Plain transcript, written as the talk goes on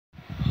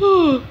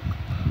The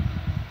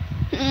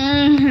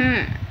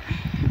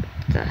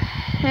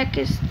heck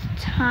is the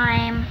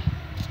time?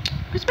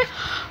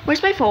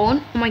 Where's my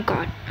phone? Oh my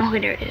god. Okay,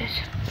 there it is.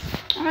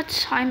 What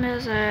time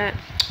is it?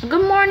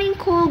 Good morning,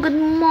 Cole. Good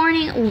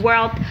morning,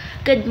 world.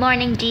 Good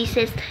morning,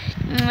 Jesus.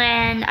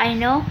 And I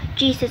know,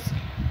 Jesus,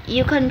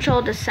 you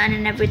control the sun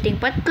and everything,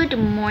 but good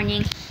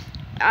morning.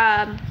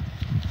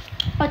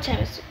 What time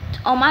is it?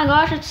 Oh my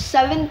gosh, it's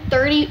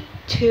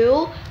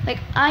 7:32. Like,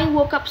 I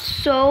woke up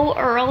so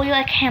early,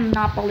 like, I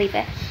cannot believe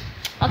it.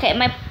 Okay,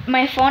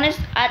 my phone is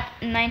at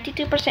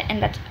 92%,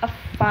 and that's a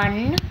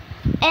fun.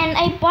 And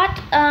I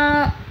bought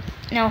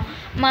no,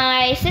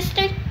 my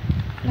sister,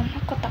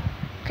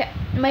 okay,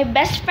 my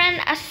best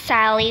friend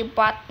Sally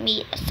bought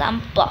me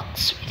some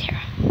books right here.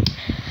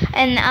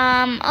 And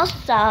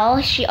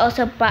also she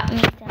also bought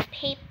me some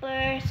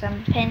paper,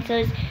 some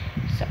pencils,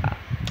 some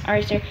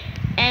eraser.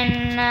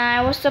 And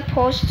I was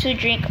supposed to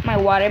drink my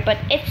water, but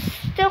it's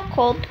still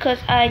cold because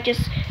I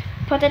just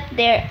put it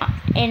there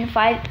in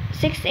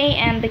 6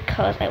 a.m.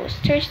 because I was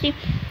thirsty.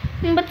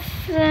 But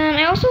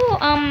I also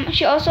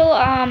she also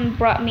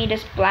brought me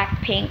this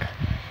Blackpink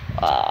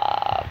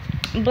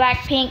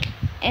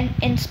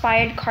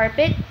inspired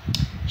carpet.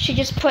 She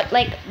just put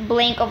like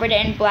blank over there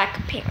and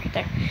Blackpink right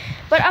there.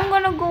 But I'm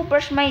gonna go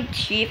brush my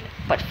teeth.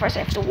 But first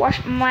I have to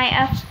wash my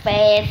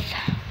face.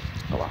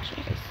 Go wash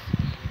my face.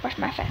 Wash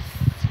my face.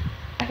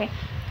 Okay,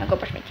 I'll go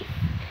brush my teeth.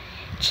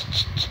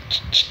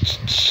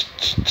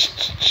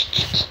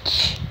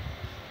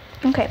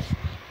 Okay.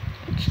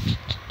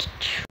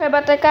 Sorry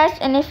about that, guys.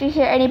 And if you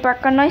hear any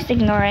background noise,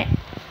 ignore it.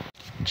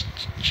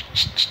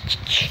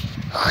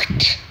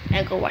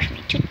 I'll go wash my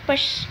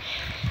toothbrush.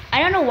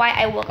 I don't know why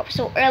I woke up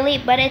so early,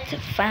 but it's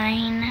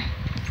fine.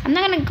 I'm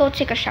not gonna go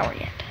take a shower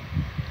yet.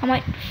 I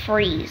might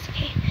freeze.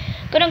 Okay,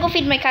 gonna go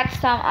feed my cat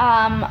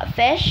some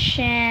fish,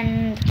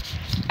 and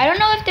I don't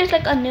know if there's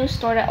like a new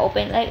store that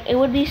opened. Like, it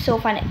would be so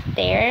fun if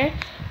there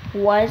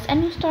was a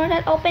new store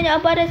that opened,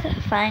 but it's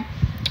fine.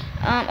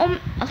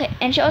 Okay,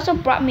 and she also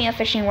brought me a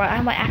fishing rod.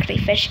 I might actually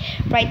fish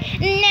right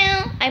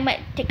now. I might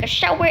take a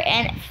shower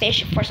and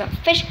fish for some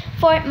fish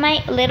for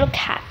my little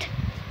cat,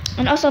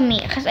 and also me,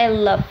 because I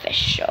love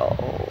fish. So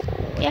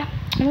yeah,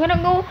 I'm gonna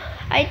go.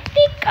 I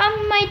think I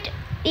might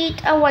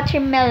eat a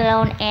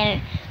watermelon,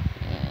 and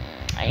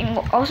I'm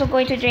also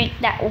going to drink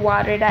that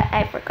water that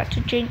I forgot to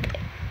drink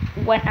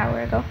 1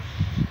 hour ago.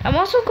 I'm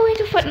also going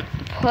to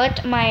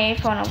put my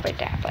phone over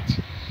there, but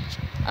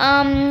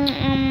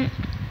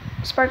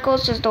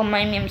Sparkles, just don't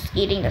mind me. I'm just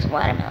eating this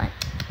watermelon.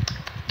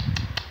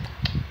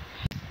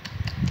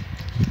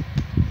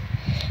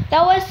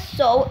 That was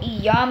so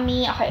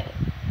yummy. Okay,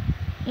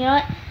 you know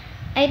what?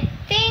 I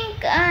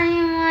think I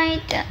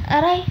might.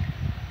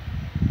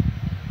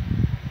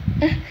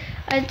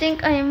 I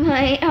think I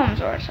might. Oh, I'm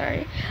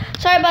sorry.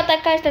 Sorry about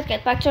that, guys. Let's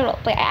get back to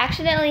roleplay. I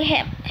accidentally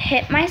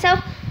hit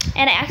myself,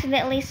 and I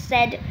accidentally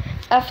said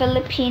a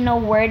Filipino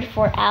word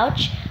for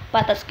ouch.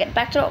 But let's get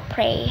back to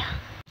roleplay.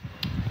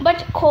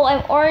 But cool,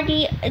 I'm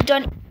already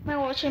done my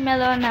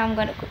watermelon. Now I'm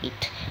gonna go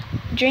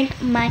drink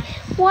my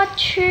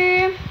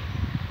water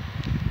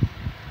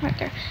right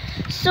there.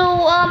 So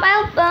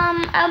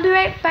I'll be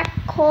right back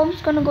home. I'm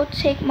just gonna go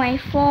take my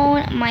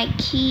phone, my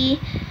key,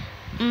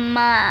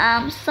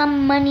 my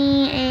some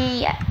money, and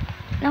yeah.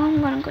 Now I'm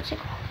gonna go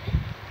take all of it.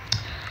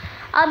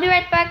 I'll be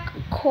right back.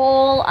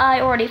 Cole,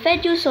 I already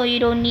fed you, so you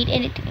don't need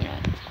anything. You know,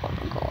 I'm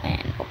gonna go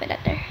and open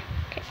that there.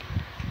 Okay.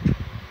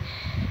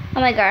 Oh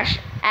my gosh,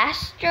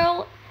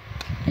 Astro.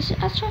 Is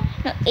it Astro?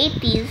 No,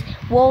 80s.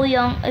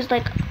 Woyoung is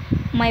like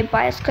my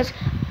bias, because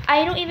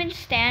I don't even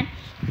stand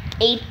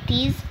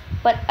 80s,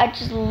 but I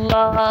just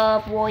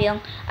love Woyoung.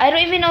 I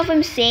don't even know if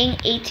I'm saying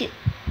 80.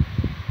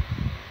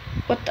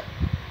 What the?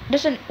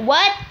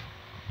 What?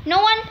 No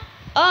one?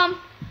 Oh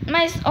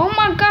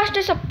my gosh,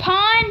 there's a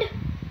pond.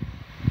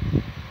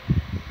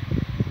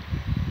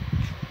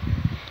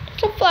 There's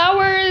some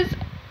flowers.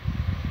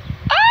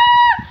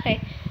 Okay.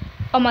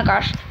 Oh my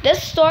gosh,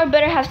 this store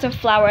better have some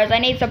flowers. I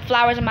need some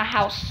flowers in my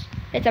house.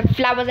 There's some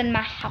flowers in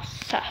my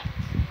house.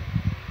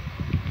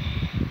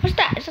 What's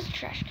that? Is that a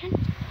trash can?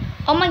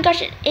 Oh my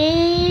gosh, it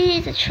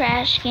is a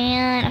trash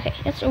can. Okay,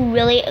 that's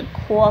really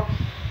cool.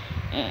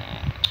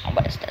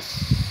 What is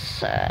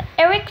this?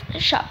 Eric's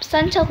shop,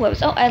 Suntel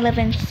Woods. Oh, I live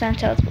in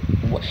Suntel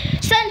Wood. Okay,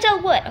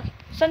 Suntel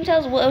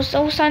Woods.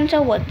 So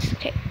Suntel Woods.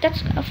 Okay,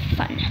 that's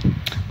fun.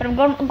 But I'm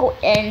going to go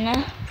in.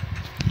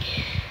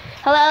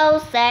 Hello,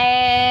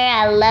 sir.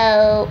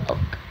 Hello.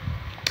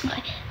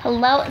 Okay.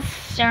 Hello,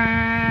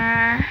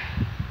 sir.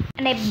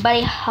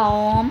 Anybody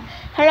home?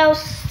 Hello,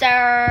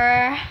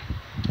 sir.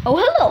 Oh,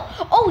 hello.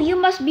 Oh, you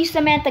must be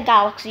Samantha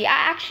Galaxy. I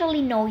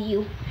actually know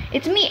you.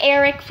 It's me,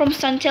 Eric, from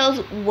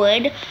Suntel's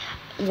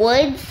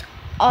Woods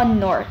on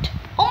North.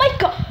 Oh my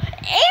god,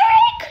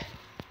 Eric!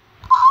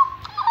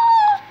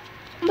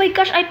 Oh my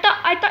gosh, I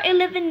thought you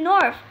live in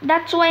North.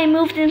 That's why I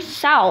moved in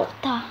South.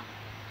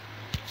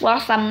 Well,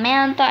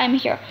 Samantha, I'm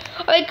here.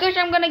 Alright, guys,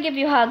 I'm gonna give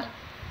you a hug.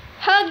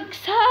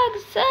 Hugs.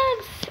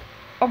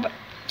 Oh, but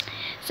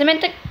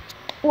Samantha,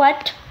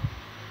 what?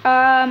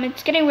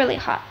 It's getting really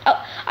hot.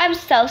 Oh, I'm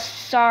so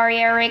sorry,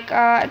 Eric.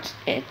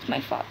 It's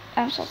my fault.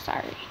 I'm so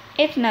sorry.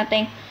 It's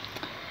nothing.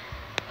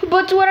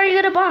 But what are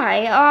you gonna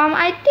buy?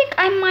 I think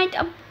I might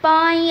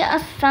buy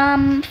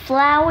some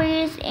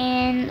flowers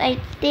and I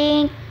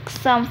think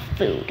some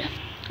food.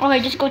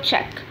 Okay, just go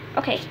check.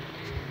 Okay.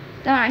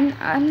 No,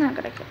 I'm not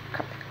gonna get a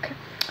cup. Okay.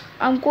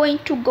 I'm going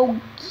to go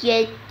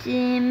get I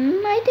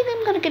think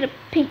I'm gonna get a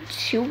pink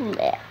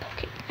tulip.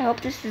 Okay. I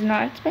hope this is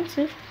not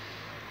expensive.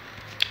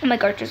 Oh my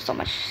gosh, there's so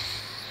much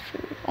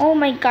food. Oh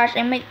my gosh,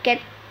 I might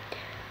get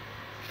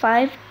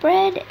 5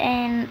 bread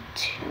and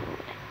 2.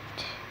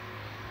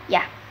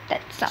 Yeah,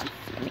 that sounds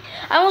yummy.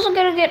 I'm also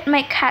gonna get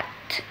my cat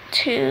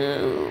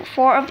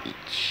 4 of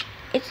each.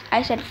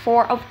 I said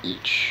 4 of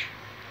each.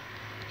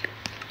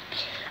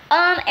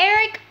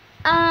 Eric,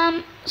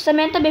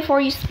 Samantha, before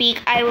you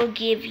speak, I will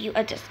give you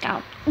a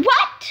discount.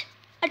 What?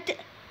 Okay,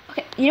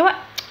 you know what?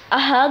 A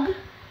hug,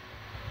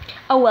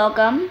 a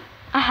welcome,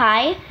 a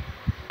hi,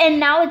 and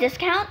now a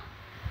discount?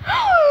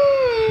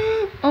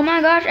 Oh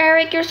my gosh,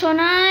 Eric, you're so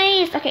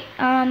nice. Okay,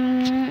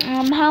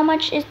 how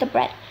much is the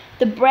bread?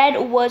 The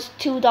bread was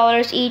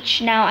 $2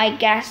 each. Now I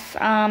guess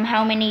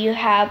how many you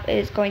have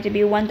is going to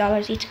be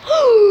 $1 each.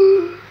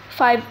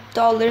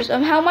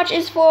 $5. How much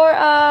is for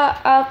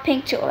a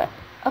pink tulip?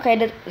 Okay,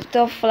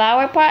 the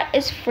flower pot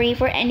is free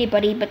for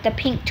anybody, but the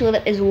pink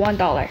tulip is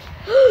 $1.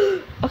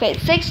 Okay,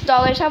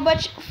 $6. How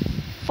much?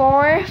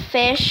 4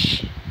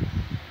 fish,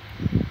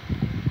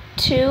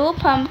 2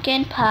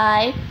 pumpkin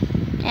pie,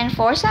 and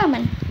 4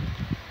 salmon.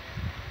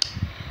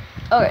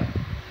 Okay,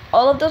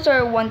 all of those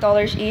are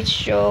 $1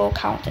 each, so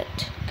count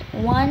it.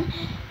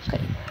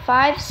 Okay,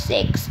 5,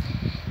 6,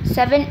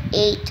 7,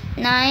 8,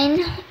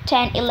 9,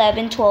 10,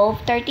 11,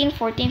 12, 13,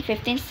 14,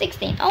 15,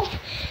 16. Oh,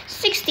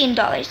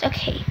 $16.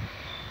 Okay,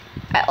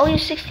 I owe you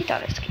 $60.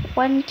 Okay.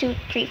 1, 2,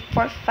 3,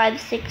 4, 5,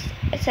 6,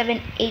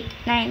 7, 8,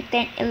 9,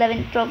 10,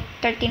 11, 12,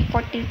 13,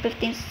 14,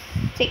 15,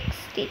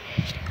 16.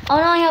 Oh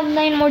no, I have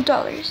 $9 more.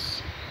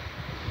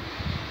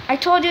 I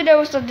told you there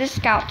was a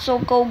discount, so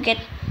go get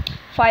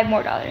 $5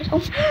 more.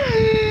 Oh.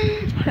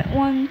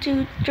 1,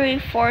 2, 3,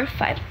 4,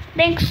 5.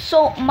 Thanks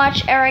so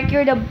much, Eric.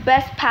 You're the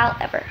best pal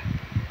ever.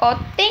 Oh,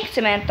 thanks,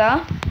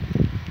 Samantha.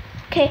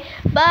 Okay,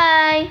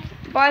 bye.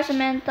 Bye,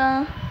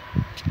 Samantha.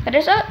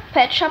 There's a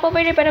pet shop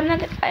over there, but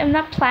I'm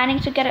not planning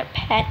to get a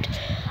pet.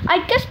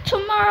 I guess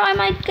tomorrow I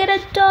might get a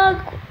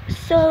dog,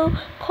 so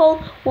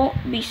Cole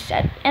won't be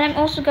sad. And I'm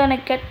also gonna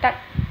get that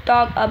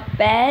dog a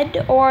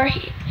bed, or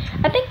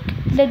I think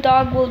the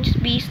dog will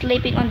just be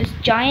sleeping on this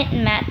giant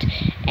mat,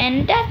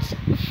 and that's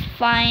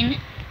fine.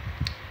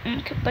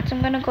 Okay, but I'm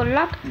gonna go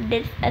lock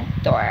this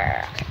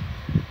door. Okay.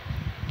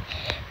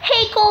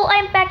 Hey Cole,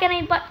 I'm back and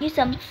I bought you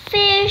some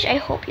fish. I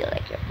hope you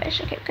like your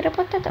fish. Okay, I'm gonna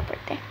put that over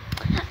there.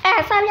 Okay,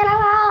 I'm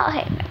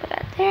gonna put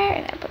that there.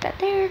 I'm gonna put that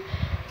there.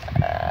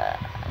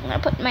 I'm gonna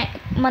put my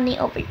money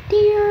over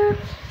there.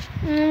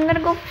 I'm gonna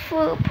go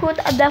put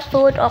the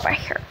food over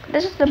here.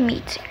 This is the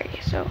meat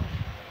area, so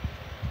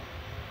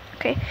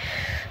okay.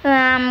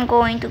 I'm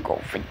going to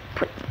go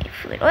put my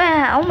food.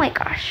 Oh my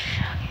gosh.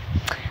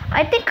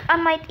 I think I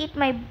might eat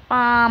my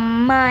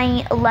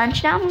my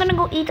lunch now. I'm gonna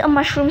go eat a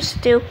mushroom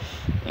stew,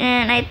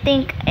 and I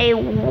think a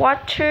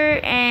water,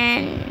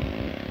 and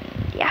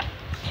yeah.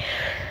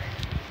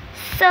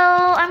 So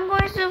I'm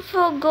going to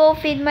go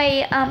feed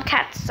my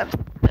cats some.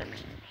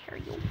 Here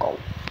you go.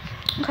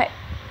 Okay.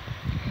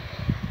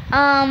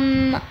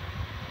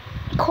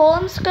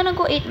 Colin's gonna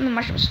go eat my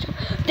mushroom stew.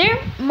 Their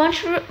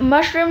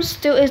mushroom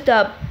stew is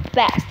the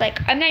best.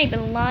 Like, I'm not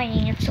even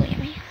lying. It's so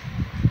yummy.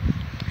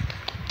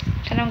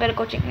 And I'm gonna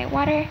go drink my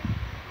water.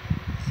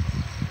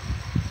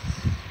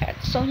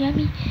 It's so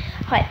yummy.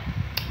 Okay.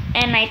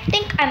 And I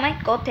think I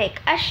might go take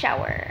a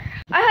shower.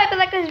 I hope you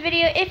liked this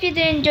video. If you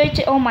did enjoy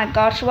it, oh my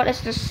gosh, what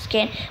is this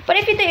skin? But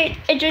if you did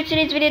enjoy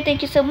today's video,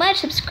 thank you so much.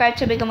 Subscribe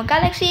to Become a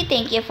Galaxy.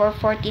 Thank you for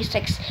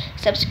 46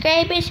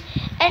 subscribers.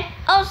 And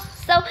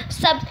also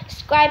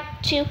subscribe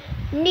to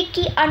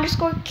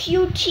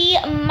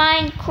Nikki_QT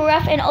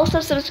Minecraft. And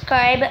also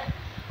subscribe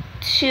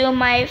to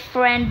my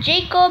friend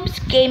Jacob's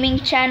gaming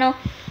channel.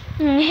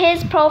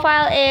 His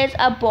profile is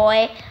a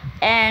boy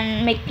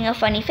and making a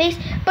funny face.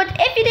 But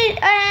if you did,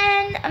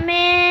 and I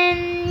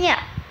mean,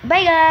 yeah.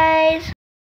 Bye guys.